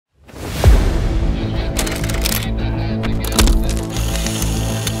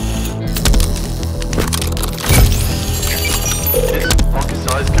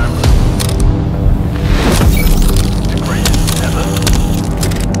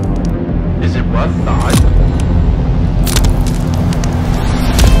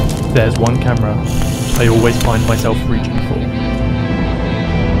There's one camera I always find myself reaching for.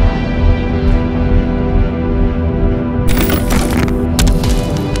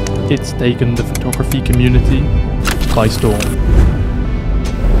 It's taken the photography community by storm.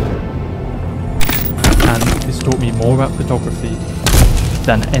 And it's taught me more about photography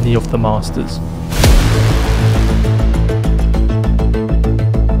than any of the masters.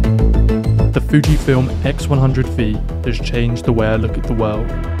 The Fujifilm X100V has changed the way I look at the world.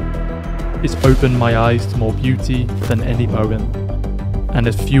 It's opened my eyes to more beauty than any poem, and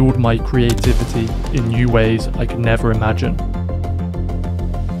has fueled my creativity in new ways I could never imagine.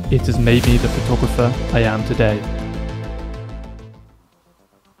 It has made me the photographer I am today.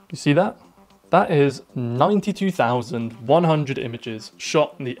 You see that? That is 92,100 images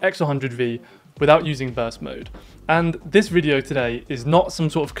shot in the X100V without using burst mode. And this video today is not some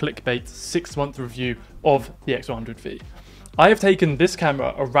sort of clickbait 6-month review of the X100V. I have taken this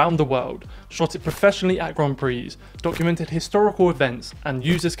camera around the world, shot it professionally at Grand Prix, documented historical events, and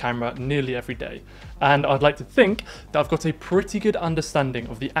used this camera nearly every day. And I'd like to think that I've got a pretty good understanding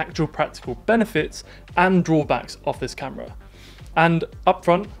of the actual practical benefits and drawbacks of this camera. And up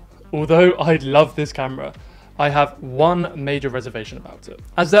front, although I love this camera, I have one major reservation about it.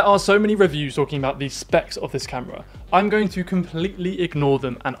 As there are so many reviews talking about the specs of this camera, I'm going to completely ignore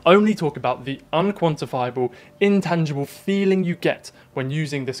them and only talk about the unquantifiable, intangible feeling you get when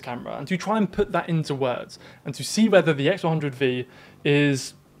using this camera, and to try and put that into words, and to see whether the X100V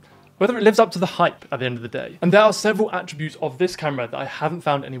whether it lives up to the hype at the end of the day. And there are several attributes of this camera that I haven't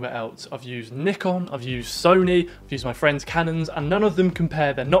found anywhere else. I've used Nikon, I've used Sony, I've used my friend's Canons, and none of them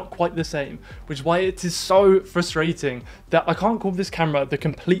compare. They're not quite the same, which is why it is so frustrating that I can't call this camera the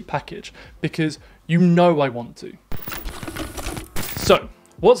complete package, because you know I want to. So,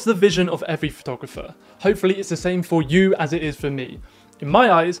 what's the vision of every photographer? Hopefully it's the same for you as it is for me. In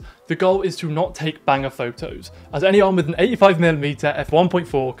my eyes, the goal is to not take banger photos, as anyone with an 85mm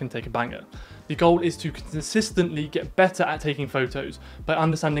f1.4 can take a banger. The goal is to consistently get better at taking photos by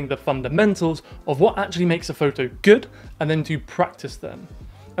understanding the fundamentals of what actually makes a photo good, and then to practice them.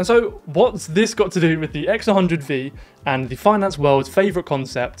 And so what's this got to do with the X100V and the finance world's favourite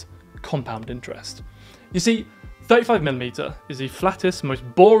concept, compound interest? You see, 35mm is the flattest, most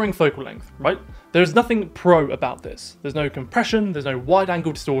boring focal length, right? There's nothing pro about this. There's no compression, there's no wide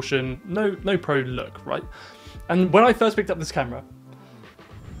angle distortion, no pro look, right? And when I first picked up this camera,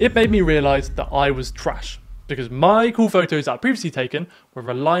 it made me realise that I was trash, because my cool photos that I'd previously taken were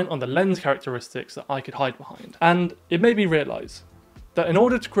reliant on the lens characteristics that I could hide behind. And it made me realise that in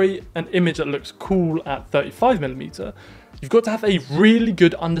order to create an image that looks cool at 35mm, you've got to have a really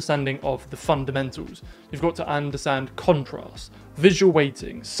good understanding of the fundamentals. You've got to understand contrast, visual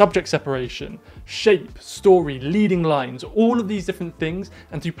weighting, subject separation, shape, story, leading lines, all of these different things,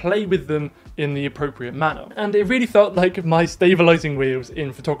 and to play with them in the appropriate manner. And it really felt like my stabilizing wheels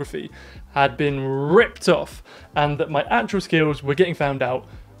in photography had been ripped off, and that my actual skills were getting found out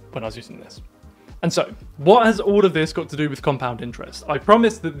when I was using this. And so, what has all of this got to do with compound interest? I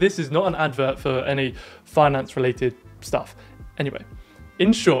promise that this is not an advert for any finance-related stuff. Anyway,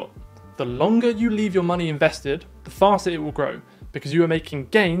 in short, the longer you leave your money invested, the faster it will grow, because you are making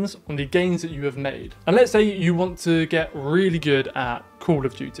gains on the gains that you have made. And let's say you want to get really good at Call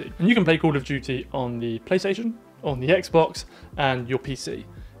of Duty, and you can play Call of Duty on the PlayStation, on the Xbox, and your PC.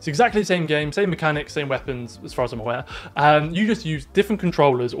 It's exactly the same game, same mechanics, same weapons, as far as I'm aware. You just use different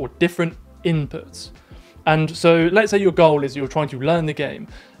controllers or different inputs. And so let's say your goal is you're trying to learn the game,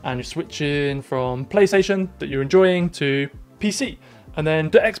 and you're switching from PlayStation that you're enjoying to PC, and then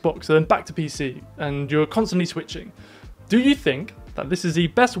to Xbox, and then back to PC, and you're constantly switching. Do you think that this is the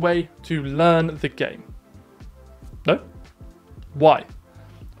best way to learn the game? No? Why?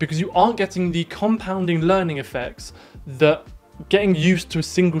 Because you aren't getting the compounding learning effects that getting used to a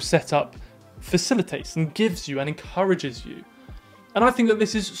single setup facilitates and gives you and encourages you. And I think that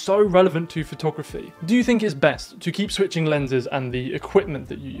this is so relevant to photography. Do you think it's best to keep switching lenses and the equipment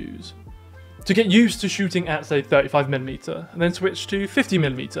that you use? To get used to shooting at, say, 35mm, and then switch to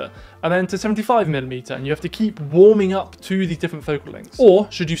 50mm, and then to 75mm, and you have to keep warming up to these different focal lengths?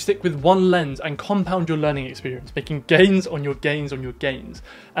 Or should you stick with one lens and compound your learning experience, making gains on your gains on your gains?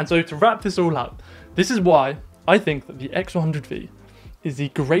 And so to wrap this all up, this is why I think that the X100V is the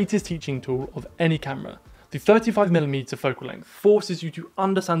greatest teaching tool of any camera. The 35mm focal length forces you to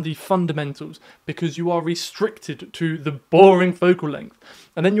understand the fundamentals because you are restricted to the boring focal length.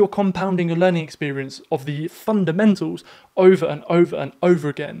 And then you're compounding a learning experience of the fundamentals over and over and over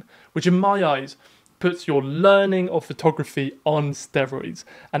again, which in my eyes puts your learning of photography on steroids.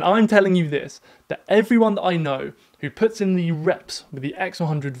 And I'm telling you this, that everyone that I know who puts in the reps with the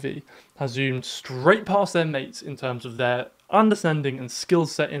X100V has zoomed straight past their mates in terms of their understanding and skill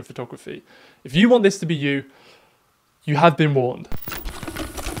set in photography. If you want this to be you, you have been warned.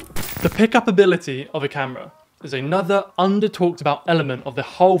 The pickup ability of a camera is another under-talked about element of the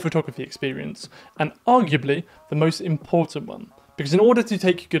whole photography experience, and arguably the most important one. Because in order to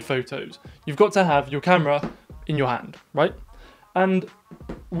take good photos, you've got to have your camera in your hand, right? And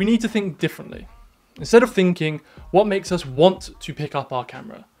we need to think differently. Instead of thinking what makes us want to pick up our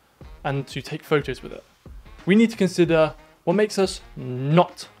camera and to take photos with it, we need to consider what makes us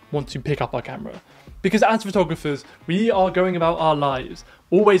not want to pick up our camera. Because as photographers, we are going about our lives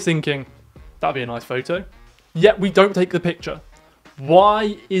always thinking, that'd be a nice photo, yet we don't take the picture.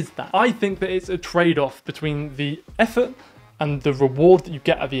 Why is that? I think that it's a trade-off between the effort and the reward that you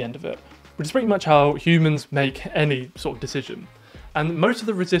get at the end of it, which is pretty much how humans make any sort of decision. And most of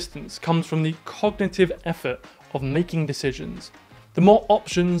the resistance comes from the cognitive effort of making decisions. The more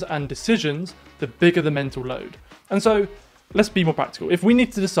options and decisions, the bigger the mental load. And so, let's be more practical. If we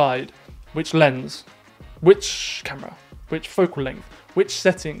need to decide which lens, which camera, which focal length, which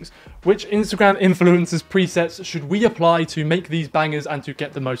settings, which Instagram influencers presets should we apply to make these bangers and to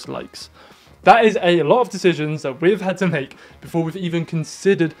get the most likes? That is a lot of decisions that we've had to make before we've even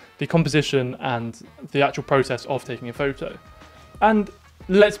considered the composition and the actual process of taking a photo. And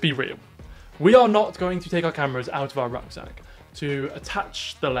let's be real, we are not going to take our cameras out of our rucksack to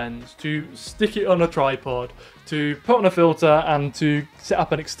attach the lens, to stick it on a tripod, to put on a filter and to set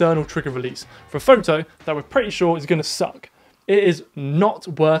up an external trigger release for a photo that we're pretty sure is going to suck. It is not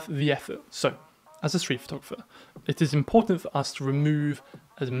worth the effort. So, as a street photographer, it is important for us to remove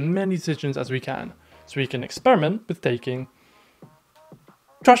as many decisions as we can so we can experiment with taking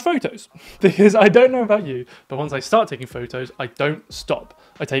trash photos. Because I don't know about you, but once I start taking photos, I don't stop.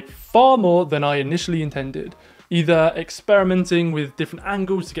 I take far more than I initially intended, either experimenting with different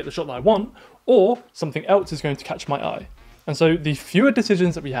angles to get the shot that I want, or something else is going to catch my eye. And so the fewer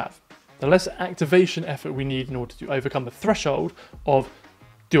decisions that we have, the less activation effort we need in order to overcome the threshold of,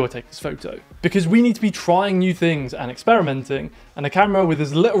 do I take this photo? Because we need to be trying new things and experimenting, and a camera with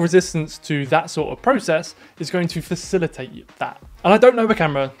as little resistance to that sort of process is going to facilitate that. And I don't know a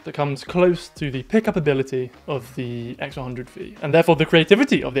camera that comes close to the pickup ability of the X100V, and therefore the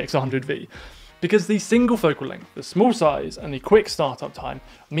creativity of the X100V. Because the single focal length, the small size, and the quick startup time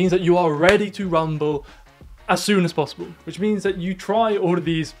means that you are ready to rumble as soon as possible, which means that you try all of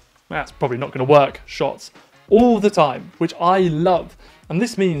these, that's probably not going to work, shots all the time, which I love. And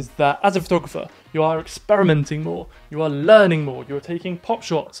this means that as a photographer, you are experimenting more, you are learning more, you are taking pop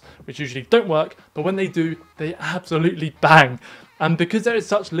shots, which usually don't work, but when they do, they absolutely bang. And because there is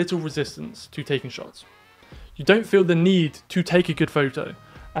such little resistance to taking shots, you don't feel the need to take a good photo.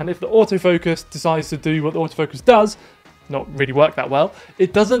 And if the autofocus decides to do what the autofocus does, not really work that well,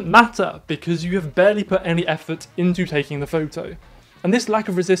 it doesn't matter because you have barely put any effort into taking the photo. And this lack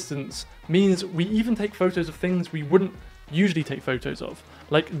of resistance means we even take photos of things we wouldn't usually take photos of,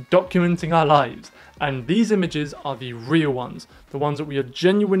 like documenting our lives. And these images are the real ones, the ones that we are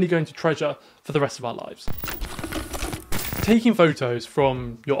genuinely going to treasure for the rest of our lives. Taking photos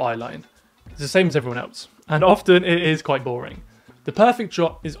from your eye line is the same as everyone else, and often it is quite boring. The perfect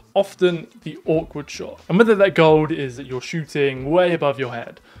shot is often the awkward shot, and whether that gold is that you're shooting way above your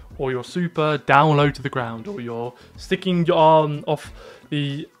head, or you're super down low to the ground, or you're sticking your arm off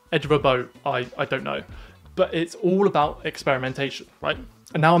the edge of a boat, I don't know. But it's all about experimentation, right?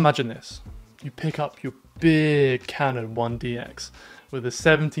 And now imagine this. You pick up your big Canon 1DX with a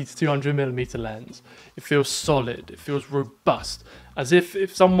 70 to 200mm lens. It feels solid, it feels robust, as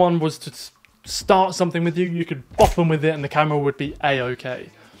if someone was to start something with you, you could bop them with it and the camera would be a-okay.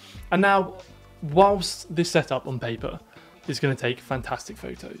 And now, whilst this setup on paper is going to take fantastic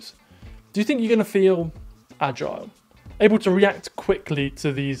photos, do you think you're going to feel agile, able to react quickly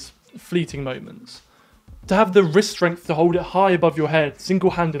to these fleeting moments, to have the wrist strength to hold it high above your head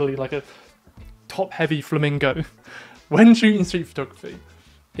single-handedly like a top-heavy flamingo? When shooting street photography,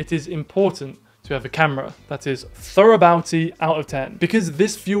 it is important to have a camera that is thoroughbouty out of 10, because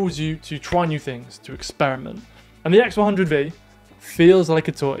this fuels you to try new things, to experiment. And the X100V feels like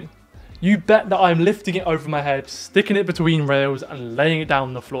a toy. You bet that I'm lifting it over my head, sticking it between rails and laying it down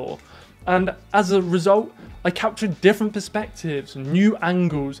on the floor. And as a result, I capture different perspectives, new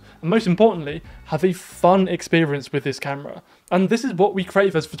angles, and most importantly, have a fun experience with this camera. And this is what we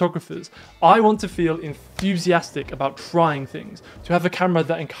crave as photographers. I want to feel enthusiastic about trying things. To have a camera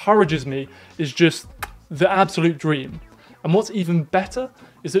that encourages me is just the absolute dream. And what's even better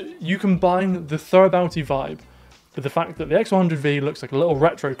is that you combine the throwability vibe with the fact that the X100V looks like a little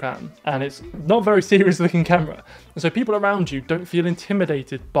retro cam, and it's not a very serious looking camera. And so people around you don't feel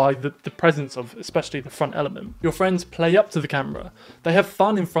intimidated by the presence of especially the front element. Your friends play up to the camera, they have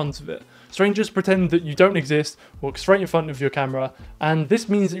fun in front of it. Strangers pretend that you don't exist, walk straight in front of your camera, and this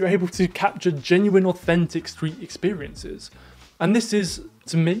means that you're able to capture genuine, authentic street experiences. And this is,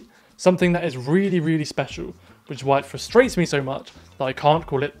 to me, something that is really, really special, which is why it frustrates me so much that I can't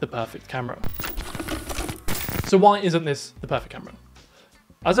call it the perfect camera. So why isn't this the perfect camera?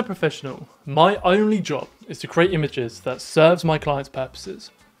 As a professional, my only job is to create images that serves my clients'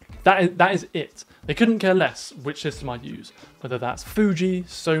 purposes. That is it. They couldn't care less which system I use, whether that's Fuji,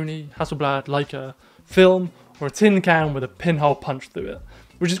 Sony, Hasselblad, Leica, film, or a tin can with a pinhole punched through it.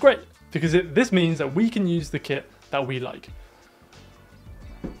 Which is great, because this means that we can use the kit that we like.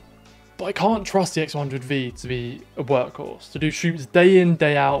 But I can't trust the X100V to be a workhorse, to do shoots day in,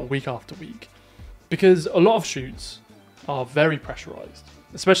 day out, week after week. Because a lot of shoots are very pressurized,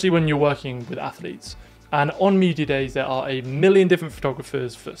 especially when you're working with athletes. And on media days, there are a million different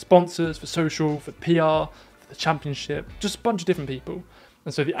photographers for sponsors, for social, for PR, for the championship, just a bunch of different people.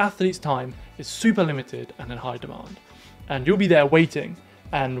 And so the athlete's time is super limited and in high demand. And you'll be there waiting.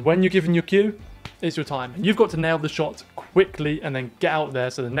 And when you're given your cue, it's your time. And you've got to nail the shot quickly and then get out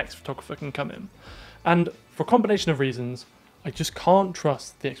there so the next photographer can come in. And for a combination of reasons, I just can't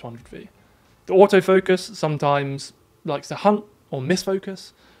trust the X100V. The autofocus sometimes likes to hunt or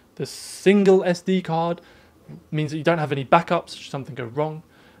misfocus. The single SD card means that you don't have any backups should something go wrong.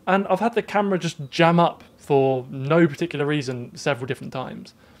 And I've had the camera just jam up for no particular reason several different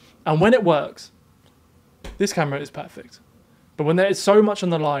times. And when it works, this camera is perfect. But when there is so much on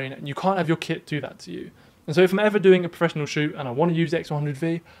the line, you can't have your kit do that to you. And so if I'm ever doing a professional shoot and I want to use the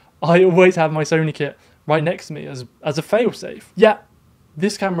X100V, I always have my Sony kit right next to me as a failsafe. Yeah,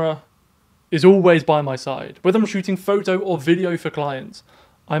 this camera is always by my side. Whether I'm shooting photo or video for clients,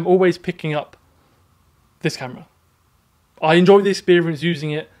 I'm always picking up this camera. I enjoy the experience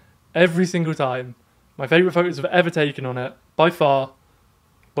using it every single time. My favourite photos I've ever taken on it, by far,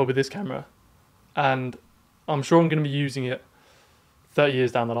 but with this camera. And I'm sure I'm going to be using it 30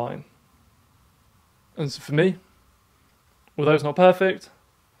 years down the line. And so for me, although it's not perfect,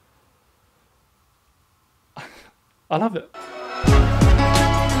 I love it.